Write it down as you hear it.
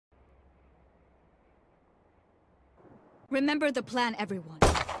Remember the plan, everyone.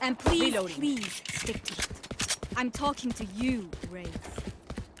 And please, please stick to it. I'm talking to you, Raze.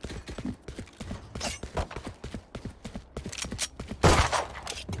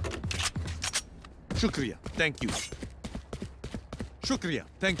 Shukriya, thank you. Shukriya,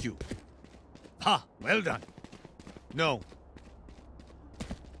 thank you. Ha, well done. No.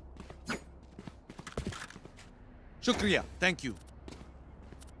 Shukriya, thank you.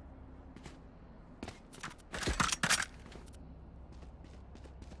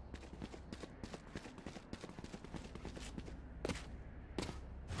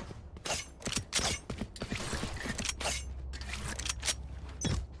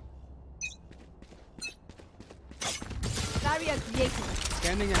 Barrier created.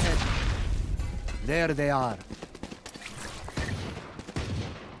 Scanning ahead. There they are.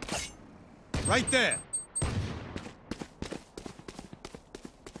 Right there.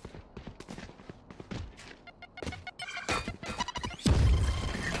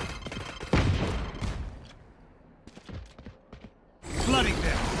 Flooding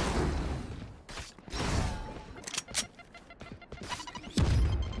them.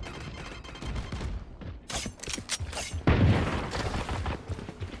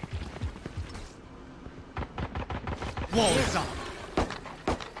 Walls up.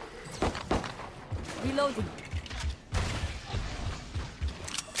 Reloading.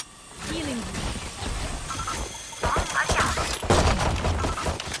 Healing you.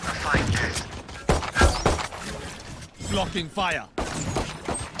 Blocking fire.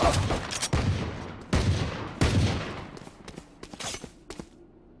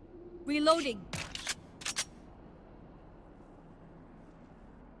 Reloading.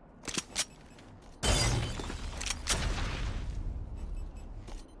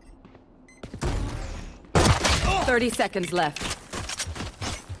 Oh! 30 seconds left.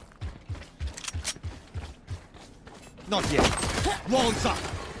 Not yet. Walls up.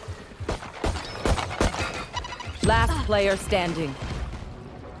 Last player standing.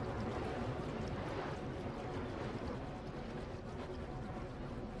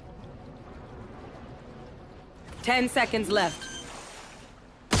 Ten seconds left.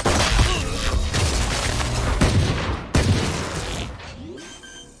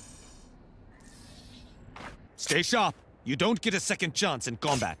 Stay sharp. You don't get a second chance in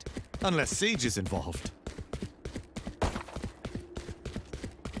combat. Unless Sage is involved.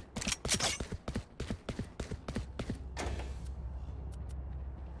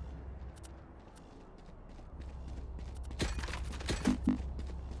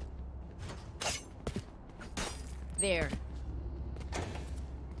 There.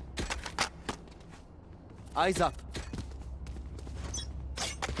 Eyes up.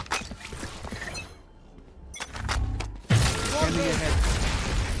 Scanning ahead.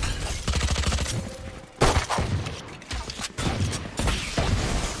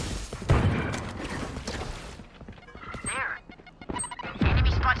 There.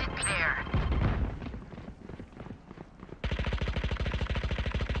 Enemy spotted there.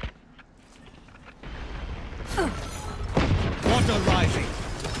 Water rising.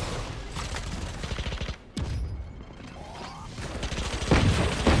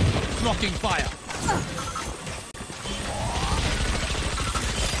 Blocking fire.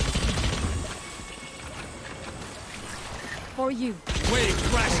 For you. Wave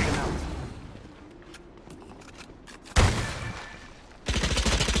crashing out.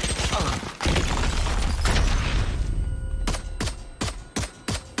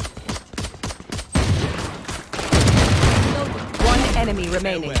 One enemy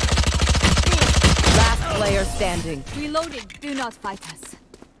remaining. Last player standing. Reloading. Do not fight us.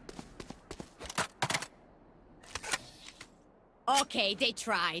 Okay, they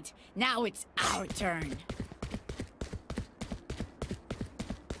tried. Now it's our turn.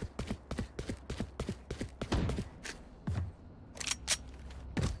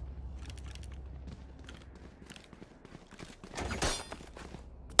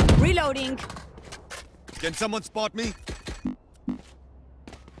 Reloading. Can someone spot me?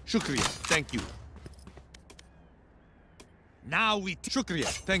 Shukriya, thank you. Now we... Shukriya,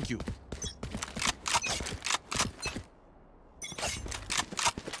 thank you.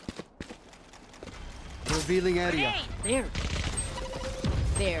 Revealing area. There.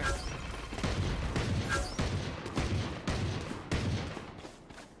 There.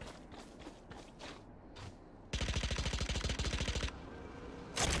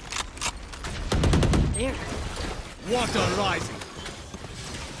 There. Water rising.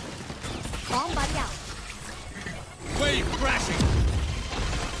 Bomb buddy out. Wave crashing.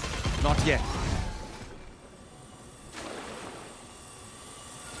 Not yet.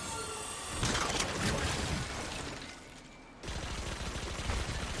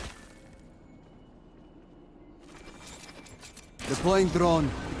 Deploying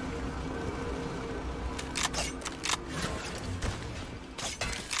drone.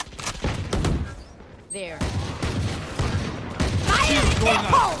 There. Going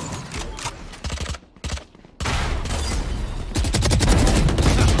up.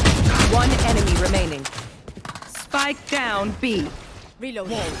 One enemy remaining. Spike down B.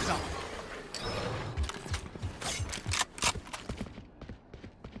 Reloading. Walls up.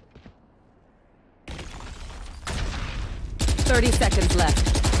 Thirty seconds left.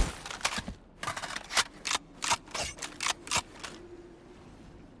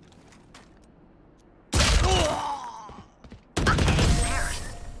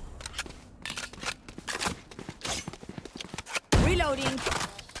 Reloading.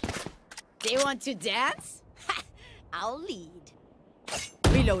 They want to dance? Ha! I'll lead.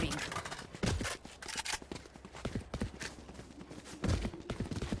 Reloading.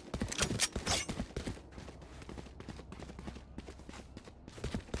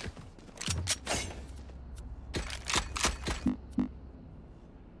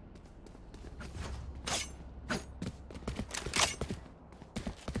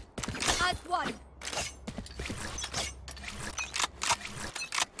 Last one.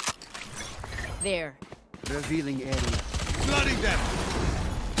 There. Revealing area. Flooding them.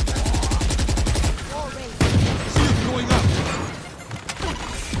 Wall raised. Shield going up.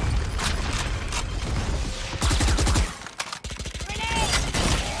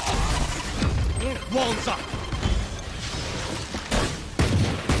 Walls up.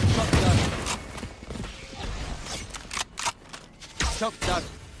 Shock dart.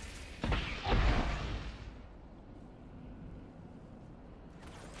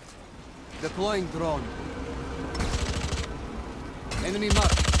 Deploying drone. Enemy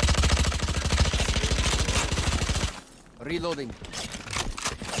mark. Reloading.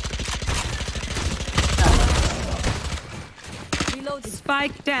 Reloading.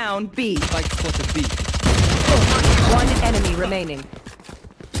 Spike down B. Spike spotted B. One enemy remaining.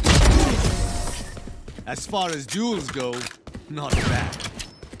 As far as duels go, not bad.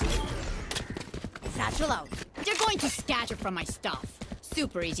 Satchel out. They're going to scatter from my stuff.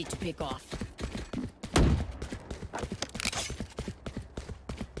 Super easy to pick off.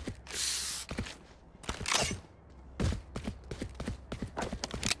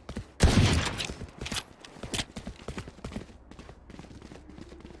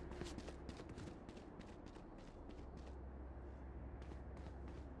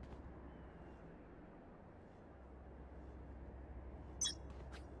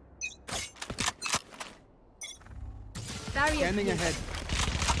 Barrier. Scanning ahead.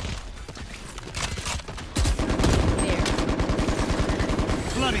 There.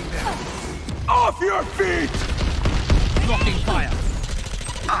 Flooding them. Off your feet! Blocking fire.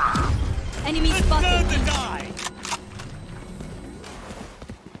 Enemy Burn spotted. the die!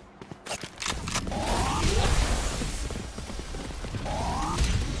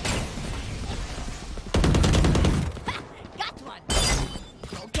 Got one.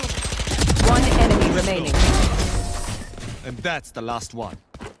 Go get it. One enemy remaining. And that's the last one.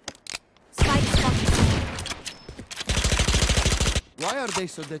 Spike spotted. Why are they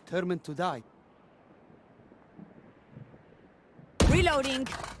so determined to die? Reloading.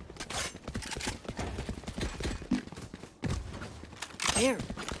 There.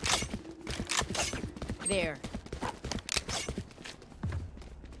 There.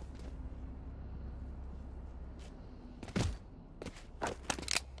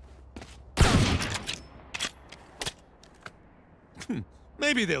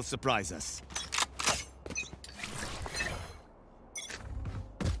 Maybe they'll surprise us.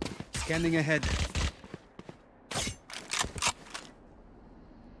 Scanning ahead.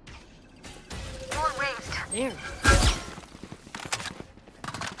 More raised. There.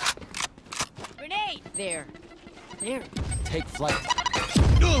 Grenade. There. There. Take flight.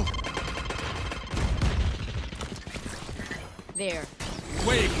 Ugh! There.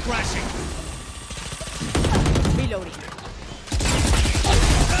 Wave crashing. Reloading.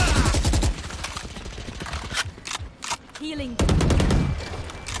 Healing.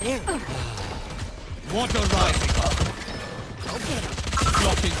 There. Water rising. Okay.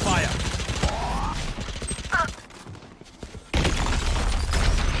 Blocking fire.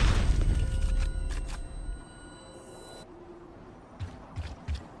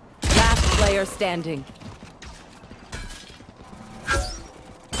 Last player standing.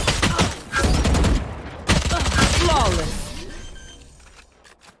 Flawless.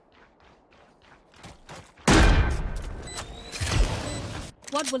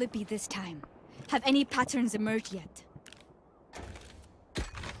 What will it be this time? Have any patterns emerged yet?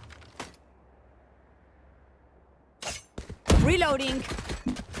 Reloading.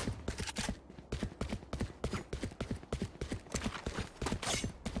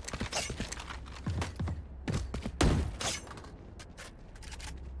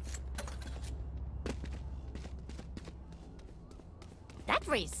 That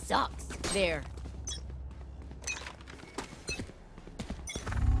race sucks. There.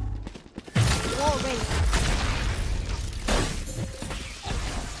 Wall race.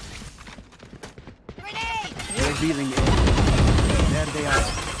 Grenade! Revealing it. There they are.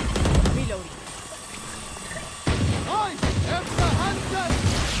 Reloading. I am the hunter!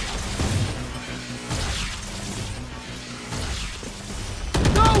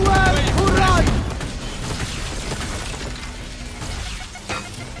 Nowhere to run!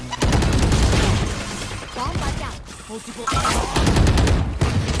 Bomb back out.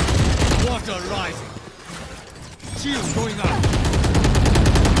 Water rising. Shields going up.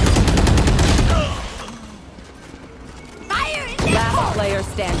 Fire in the Last player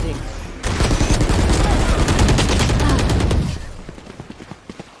standing.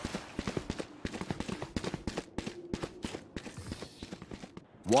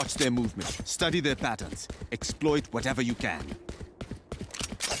 Watch their movement. Study their patterns. Exploit whatever you can.